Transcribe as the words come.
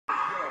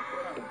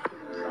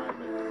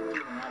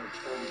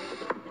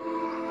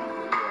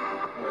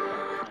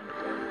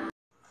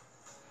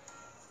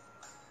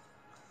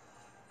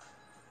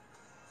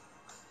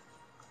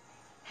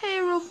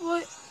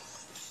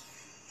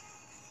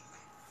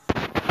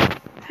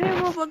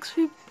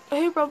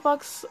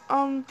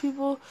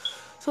People.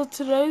 So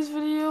today's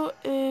video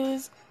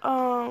is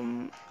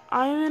I'm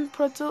in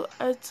Pretzel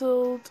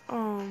Etzel's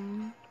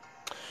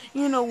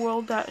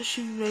world that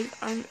she made.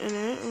 I'm in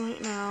it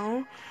right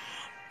now.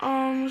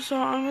 So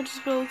I'm going to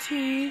spell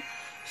T.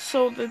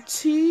 So the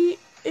T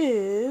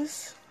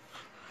is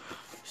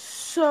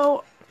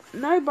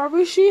Night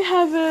Barbie. She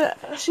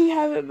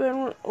haven't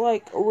been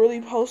like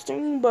really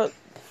posting, but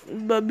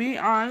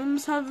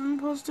Beeism have been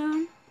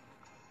posting.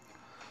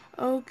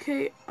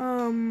 Okay, I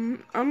don't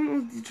know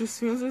if you just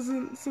fans or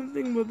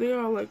something, but they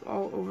are like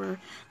all over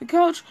the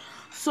couch.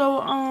 So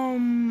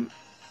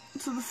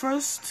the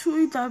first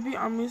tweet that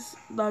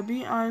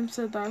Beeism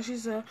said that she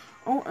said,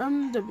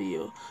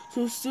 OMW,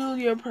 to steal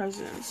your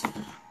presents.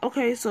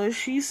 Okay, so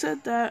she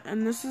said that,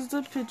 and this is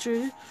the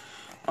picture,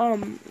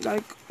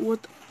 like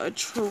with a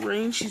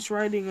train. She's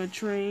riding a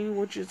train,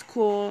 which is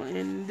cool,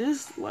 and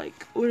this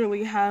like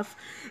literally have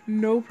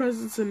no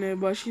presents in it,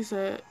 but she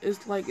said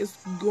it's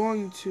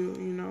going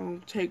to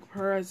take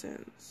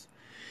presents.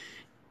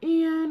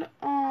 And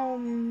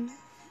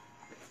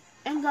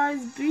guys,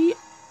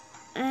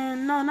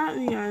 not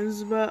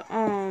Beyonce,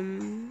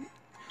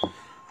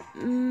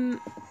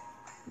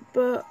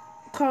 but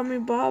Call Me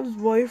Bob's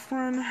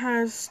boyfriend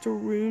has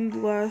streamed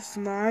last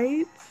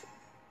night.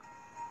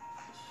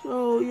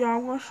 So yeah,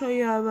 I'm gonna show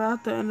you that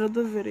at the end of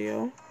the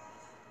video.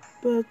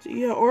 But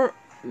yeah, or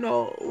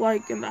no,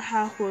 like in the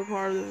halfway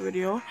part of the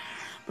video.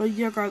 But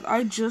yeah, guys,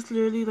 I just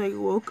literally like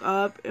woke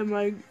up and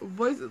my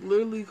voice is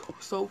literally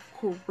so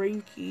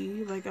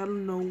cranky. Like I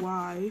don't know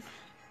why.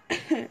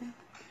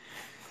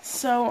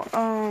 So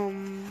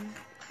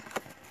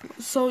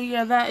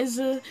yeah, that is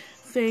a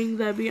thing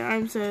that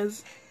Beeism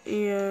says,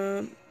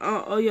 and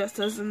it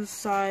says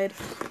inside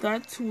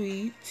that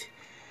tweet.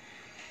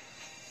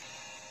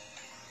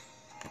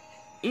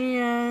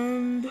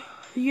 And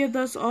yeah,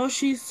 that's all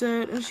she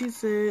said. And she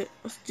said,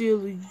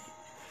 "Steal,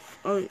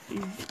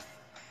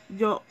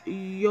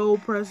 your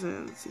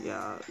presents."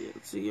 Yeah,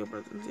 steal your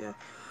presents. Yeah.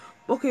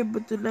 Okay,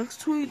 but the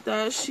next tweet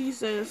that she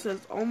says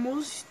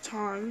almost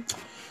time.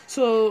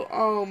 So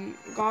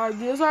guys,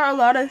 these are a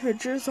lot of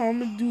pictures, so I'm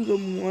gonna do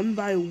them one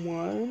by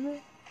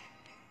one.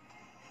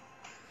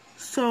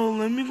 So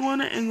let me go on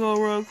the angle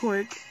real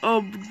quick.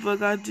 Oh, but I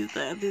gotta do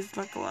that. There's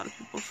like a lot of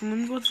people. So let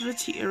me go to the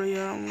T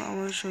area. I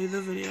want to show you the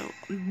video,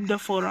 the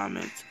photo I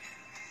meant.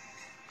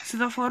 See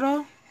that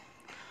photo?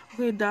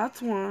 Okay,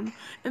 that's one,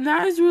 and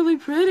that is really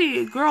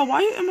pretty. Girl,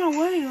 why you in my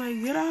way?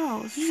 Like, get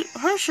out.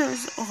 Her shirt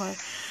is okay.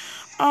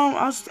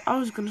 I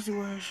was gonna see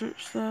what her shirt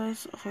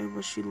says. Okay,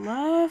 but she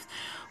left.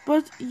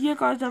 But yeah,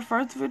 guys, the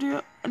first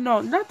video.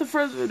 No, not the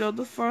first video.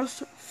 The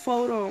first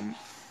photo.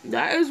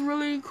 That is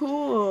really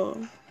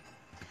cool.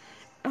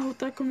 Oh,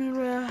 that could be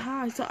really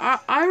high. So I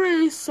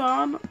already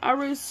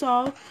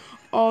saw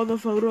all the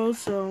photos,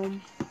 so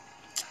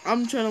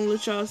I'm trying to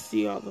let y'all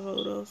see all the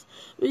photos.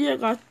 But yeah,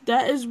 guys,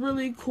 that is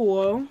really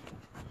cool.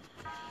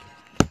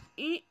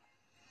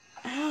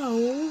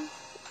 Ow.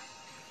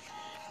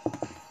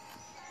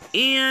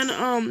 And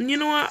you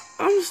know what?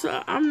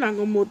 I'm not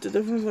gonna move to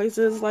different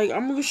places. Like,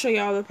 I'm gonna show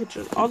y'all the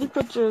pictures. All the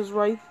pictures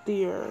right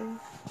there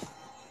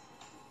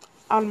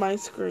on my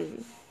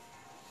screen.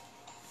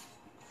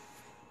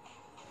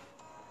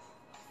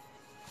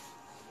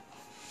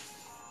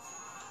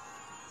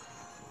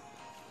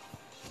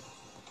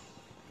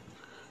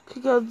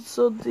 Okay,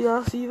 so do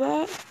y'all see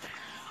that?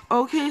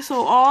 Okay,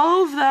 so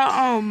all of that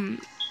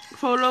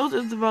photos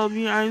is about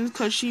Beeism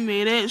because she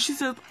made it. She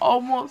says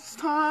almost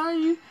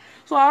time.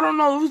 So I don't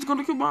know if it's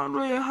gonna come out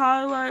really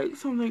high like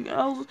something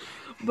else.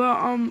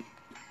 But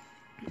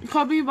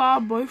Cubby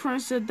Bob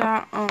boyfriend said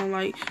that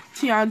like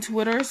on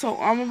Twitter. So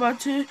I'm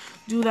about to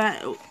do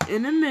that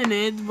in a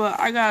minute. But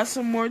I got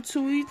some more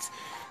tweets.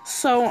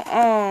 So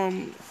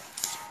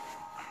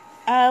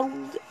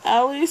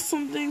Allie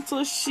something,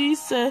 so she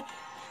said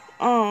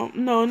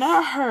no,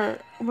 not her.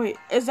 Wait,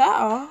 is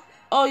that all?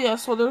 Oh yeah,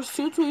 so there's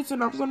two tweets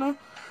and I'm gonna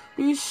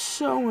be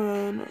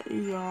showing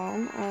y'all.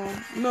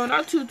 No,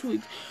 not two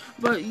tweets.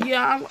 But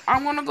yeah,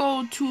 I'm gonna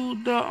go to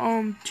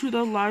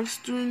the live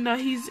stream that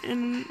he's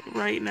in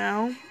right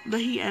now. That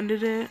he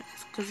ended it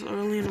because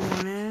early in the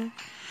morning.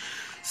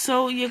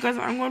 So yeah, guys,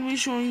 I'm gonna be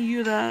showing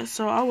you that.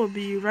 So I will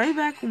be right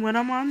back when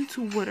I'm on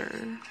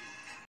Twitter.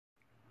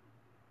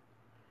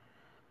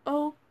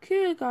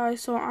 Okay,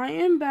 guys, so I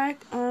am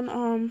back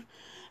on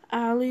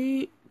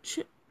Ali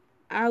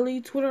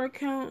Twitter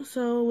account.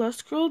 So let's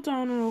scroll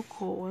down real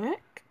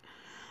quick.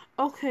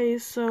 Okay,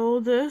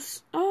 so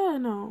this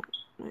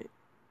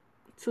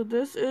so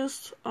this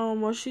is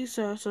what she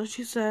said. So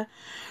she said,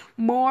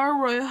 more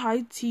Royal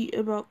High tea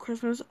about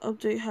Christmas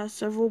update has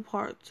several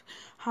parts.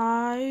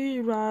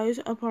 High-rise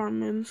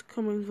apartments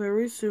coming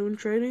very soon.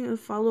 Trading is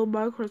followed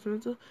by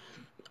Christmas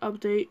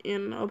update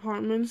and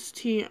apartments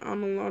tea on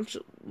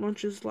the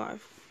launches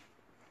live.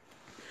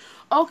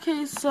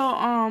 Okay, so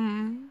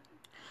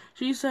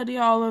she said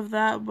yeah, all of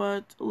that,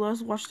 but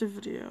let's watch the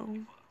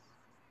video.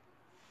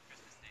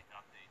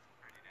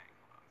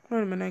 Wait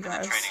a minute, And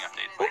guys. the trading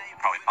updates, like,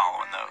 you're probably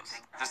following those.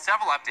 There's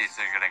several updates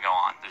that are going to go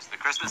on. There's the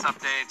Christmas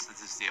updates,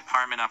 there's the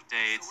apartment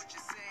updates,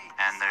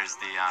 and there's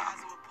the,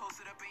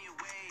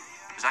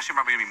 there's actually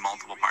probably going to be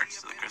multiple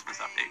parts to the Christmas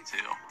update,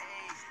 too.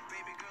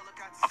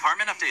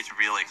 Apartment update's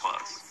really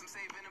close.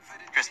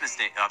 Christmas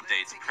Day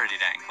update's pretty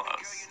dang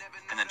close.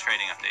 And then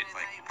trading updates,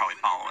 like, you're probably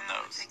following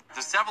those.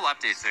 There's several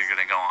updates that are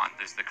going to go on.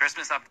 There's the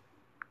Christmas update.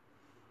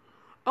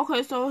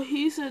 Okay, so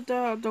he said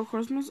that the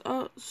Christmas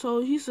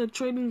so he said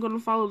trading gonna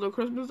follow the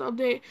Christmas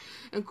update,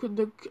 and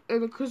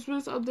the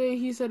Christmas update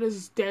he said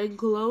is dang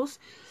close,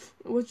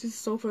 which is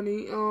so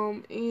funny.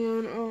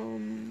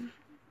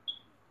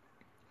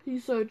 He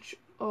said,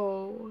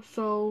 oh,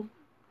 so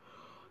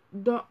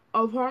the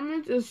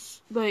apartment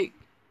is like,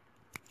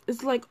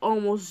 it's like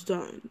almost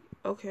done.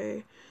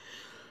 Okay,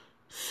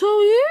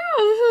 so yeah,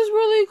 this is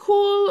really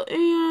cool,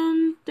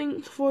 and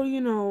thanks for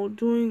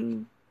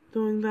doing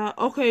that.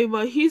 Okay,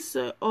 but he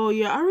said, oh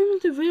yeah, I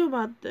remember the video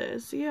about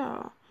this,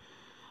 yeah.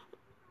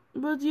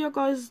 But yeah,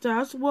 guys,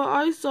 that's what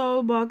I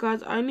saw. But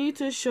guys, I need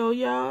to show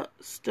y'all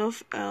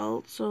stuff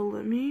else. So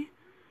let me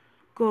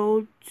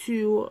go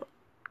to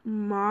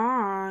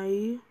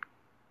my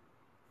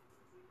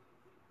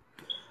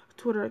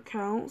Twitter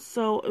account.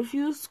 So if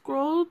you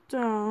scroll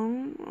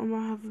down, I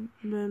might have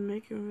been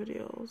making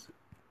videos.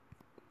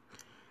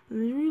 Let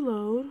me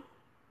reload.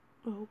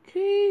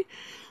 Okay,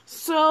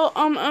 so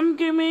I'm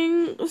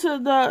gaming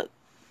said that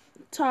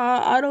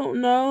I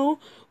don't know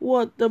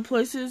what the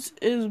places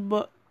is,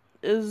 but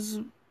it's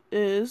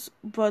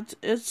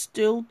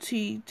still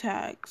T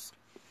tags.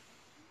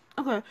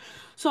 Okay,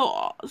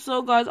 so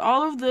guys,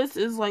 all of this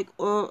is like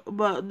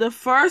but the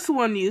first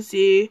one you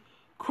see,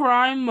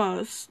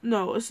 Christmas.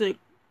 No, it's a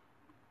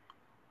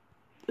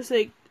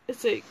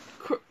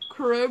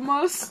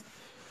Christmas.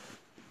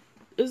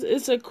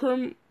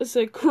 It's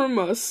a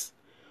Christmas.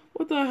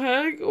 What the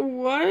heck?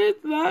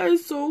 What? That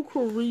is so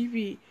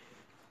creepy.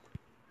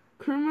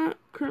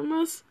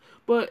 Christmas,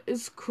 but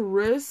it's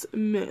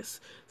Christmas.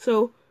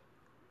 So,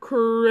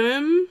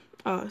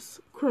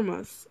 Christmas.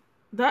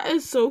 That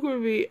is so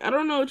creepy. I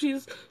don't know if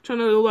she's trying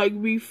to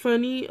like be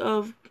funny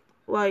of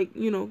like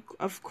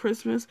of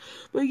Christmas,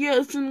 but yeah,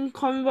 it's in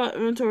Call Me About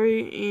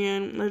Inventory,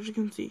 and as you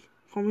can see,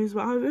 Call Me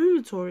About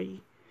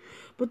Inventory.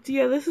 But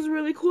yeah, this is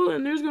really cool,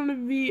 and there's gonna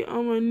be a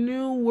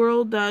new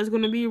world that is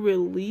gonna be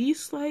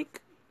released,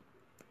 like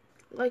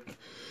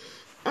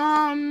I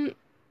don't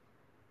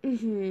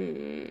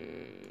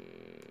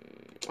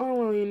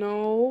really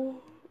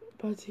know,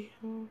 but yeah,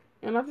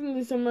 and I think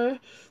December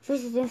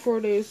 1st is in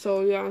 4 days,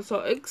 so yeah, I'm so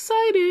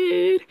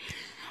excited.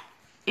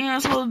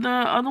 And so the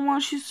other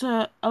one, she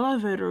said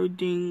elevator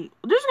ding.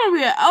 There's gonna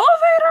be an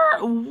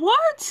elevator?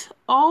 What?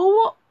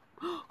 Oh,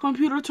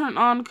 computer turned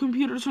on,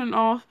 computer turned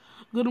off.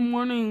 Good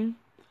morning.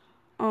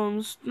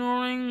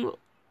 Snoring.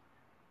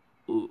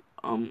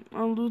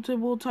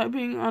 Unlootable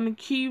typing on a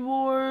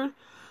keyboard.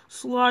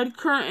 Slide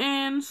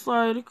curtain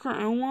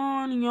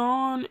 1,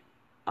 yawn.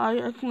 I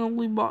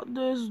accidentally bought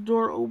this.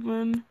 Door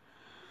open.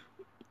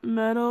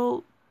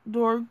 Metal.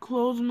 Door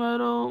closed,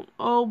 metal.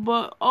 Oh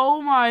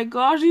my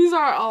gosh, these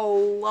are a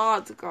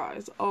lot,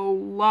 guys. A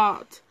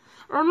lot.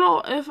 I don't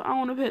know if I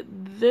want to put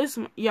this.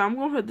 Yeah, I'm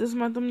going to put this in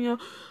my thumbnail.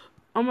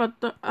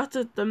 That's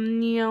a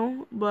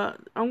thumbnail, but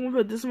I'm going to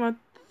put this in my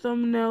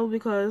thumbnail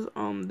because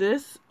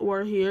this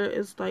right here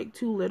is like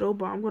too little,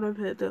 but I'm gonna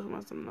put this in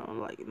my thumbnail,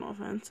 like, no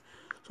offense.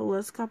 So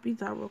let's copy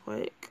that real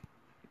quick.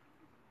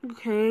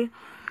 Okay,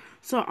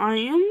 so I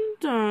am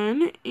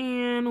done.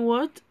 And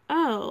what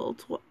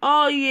else?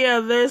 Oh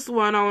yeah, this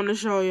one I want to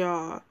show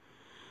y'all.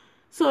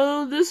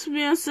 So this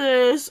man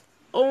says,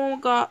 oh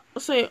my god,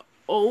 say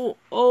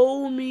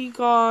oh me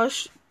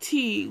gosh,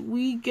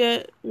 we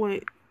get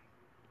LED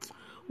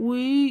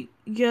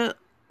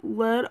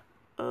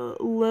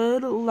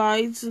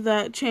lights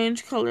that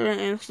change color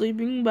and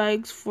sleeping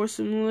bags for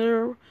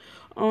similar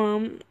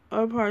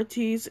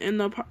parties in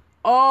the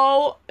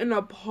in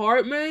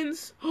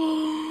apartments.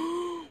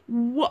 Oh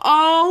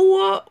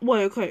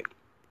wait, okay.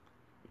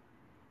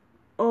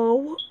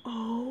 Oh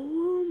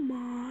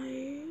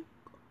my!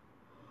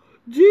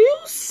 Do you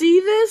see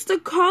this? The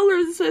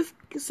colors,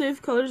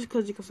 safe colors,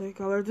 because you can say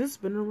colors. This has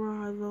been a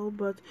while though,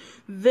 but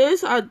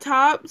this at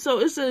top, so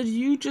it says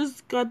you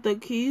just got the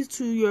keys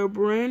to your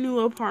brand new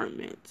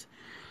apartment.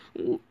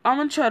 I'm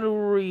gonna try to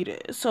read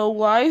it. So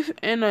life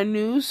in a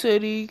new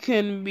city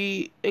can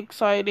be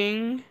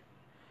exciting.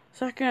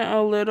 Second,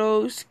 a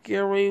little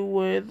scary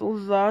with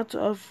lots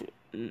of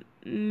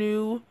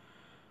new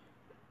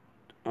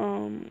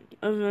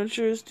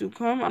adventures to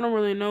come. I don't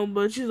really know,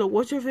 but she's like,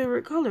 what's your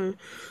favorite color?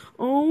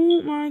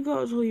 Oh my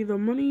god, so you the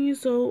money,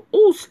 so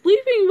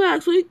sleeping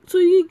bag, so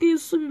you get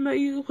sleeping bag,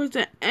 you can place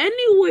it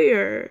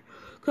anywhere.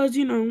 Cause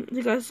he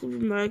got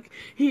sleeping bag.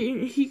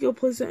 He can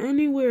place it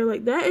anywhere.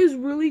 Like, that is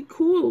really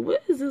cool.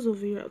 What is this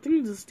over here? I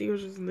think it's the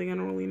stairs or something. I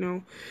don't really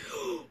know.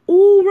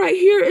 Oh, right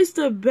here is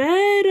the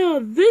bed.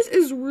 This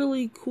is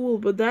really cool,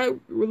 but that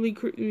really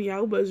creeped me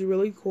out. But it's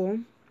really cool.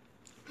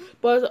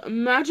 But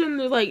imagine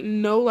there's like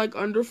no like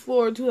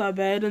underfloor to that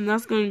bed, and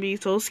that's gonna be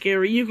so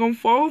scary. You can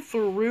fall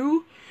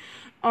through,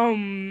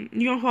 you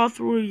can fall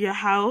through your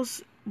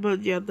house.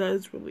 But yeah, that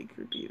is really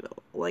creepy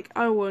though. Like,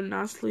 I would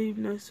not sleep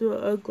next to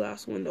a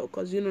glass window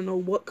because you don't know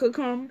what could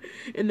come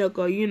and they'll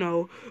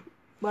go,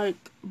 like,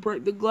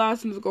 break the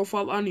glass and it's gonna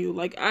fall on you.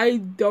 Like, I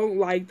don't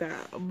like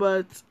that.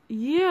 But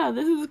yeah,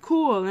 this is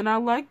cool and I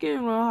like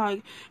it.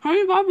 Like,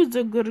 Honey Bob is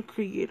a good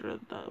creator,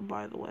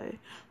 by the way.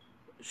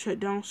 Shut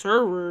down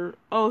server.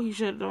 Oh, he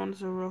shut down the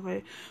server.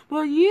 Okay,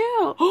 but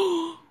yeah.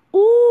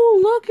 Oh,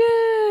 look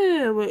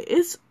it. Wait,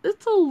 it's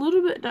a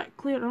little bit not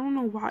clear. I don't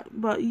know why,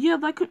 but yeah,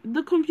 like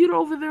the computer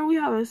over there, we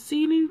have a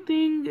seating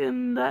thing,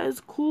 and that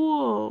is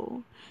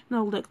cool.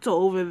 No, Alexa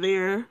over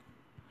there.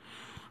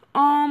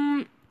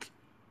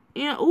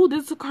 Yeah. Oh,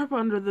 there's a carpet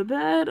under the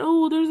bed.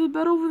 Oh, there's a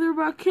bed over there,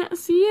 but I can't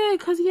see it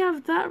because he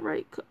has that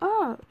right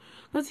up.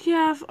 Cause he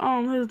has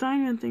his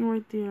diamond thing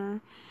right there.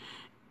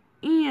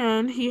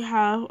 And he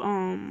have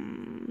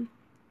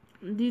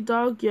the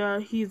dog, yeah,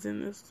 he's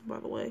in this, by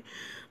the way.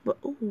 But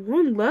oh,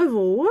 one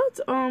level, what?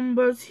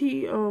 But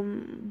he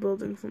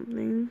building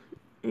something.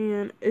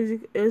 And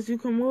as you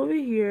come over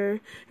here,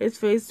 his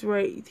face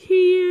right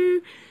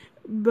here,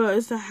 but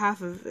it's a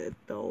half of it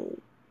though.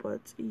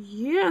 But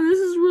yeah, this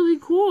is really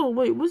cool.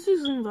 Wait, what's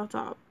these things on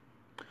top?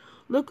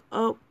 Look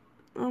up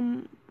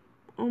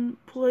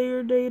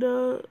player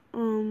data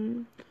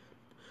on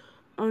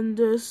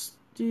this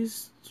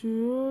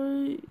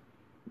destroy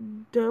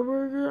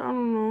Delburger, I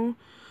don't know.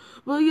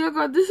 But yeah,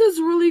 God, this is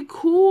really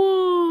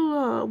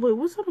cool. Wait,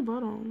 what's at the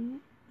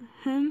bottom?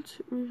 Hint,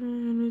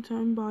 refund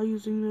anytime by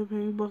using the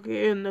paint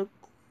bucket in the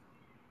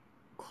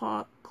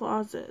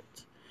closet.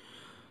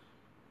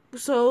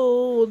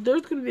 So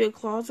there's gonna be a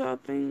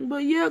closet thing.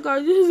 But yeah,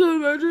 guys, this is a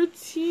major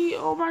T.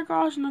 Oh my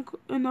gosh, and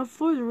the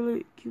foot is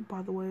really cute,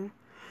 by the way.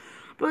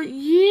 But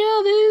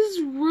yeah, this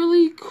is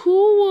really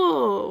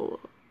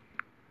cool.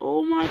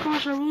 Oh my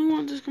gosh, I really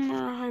want this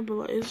camera high, but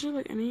like, is there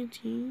like any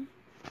tea?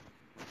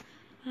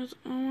 I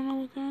want to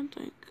look at,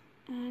 like,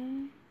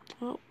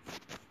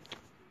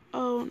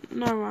 oh,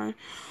 never mind.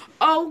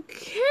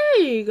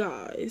 Okay,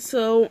 guys,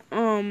 so,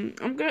 I'm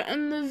gonna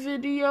end the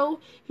video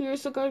here,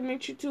 so guys,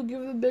 make sure to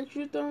give the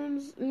big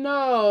thumbs.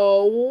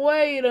 No,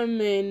 wait a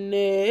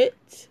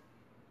minute.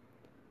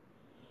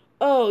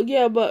 Oh,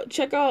 yeah, but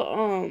check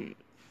out,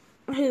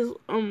 his,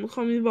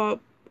 Call Me Bob,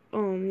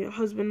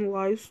 husband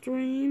live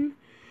stream.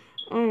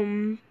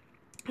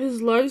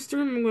 His live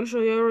stream, I'm gonna show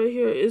y'all right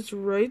here, is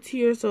right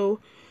here, so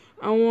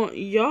I want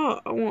y'all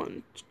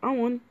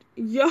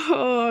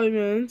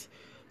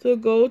to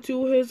go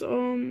to his,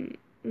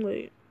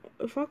 wait,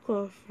 if I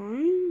could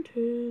find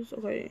his,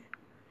 okay,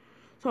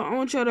 so I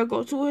want y'all to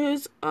go to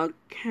his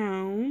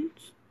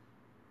account,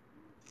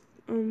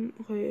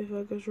 okay, if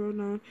I can scroll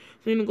down,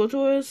 so you're gonna go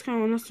to his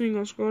account, so you're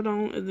gonna scroll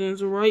down, and then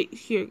it's right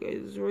here,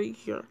 guys, it's right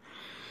here.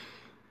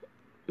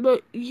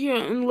 But yeah,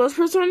 and let's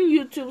press on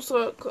YouTube,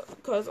 so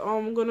cause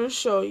I'm gonna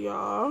show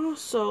y'all.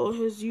 So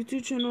his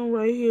YouTube channel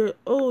right here.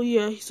 Oh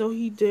yeah, so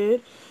he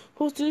did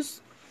post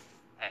this.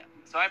 Hey,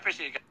 so I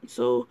appreciate you.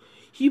 So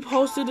he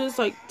posted this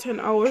like 10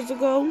 hours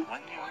ago.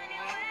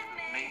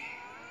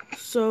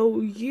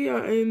 So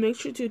yeah, and make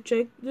sure to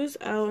check this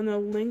out, and the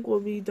link will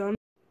be down.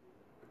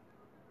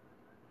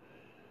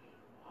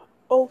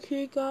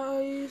 Okay,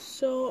 guys.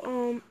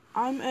 So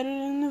I'm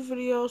editing the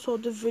video, so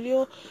the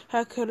video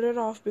had cut it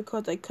off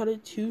because I cut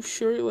it too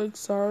short, like,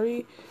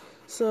 sorry.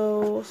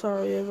 So,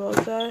 sorry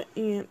about that,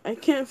 and I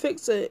can't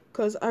fix it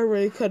because I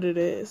already cut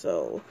it,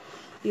 so,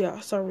 yeah,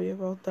 sorry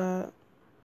about that.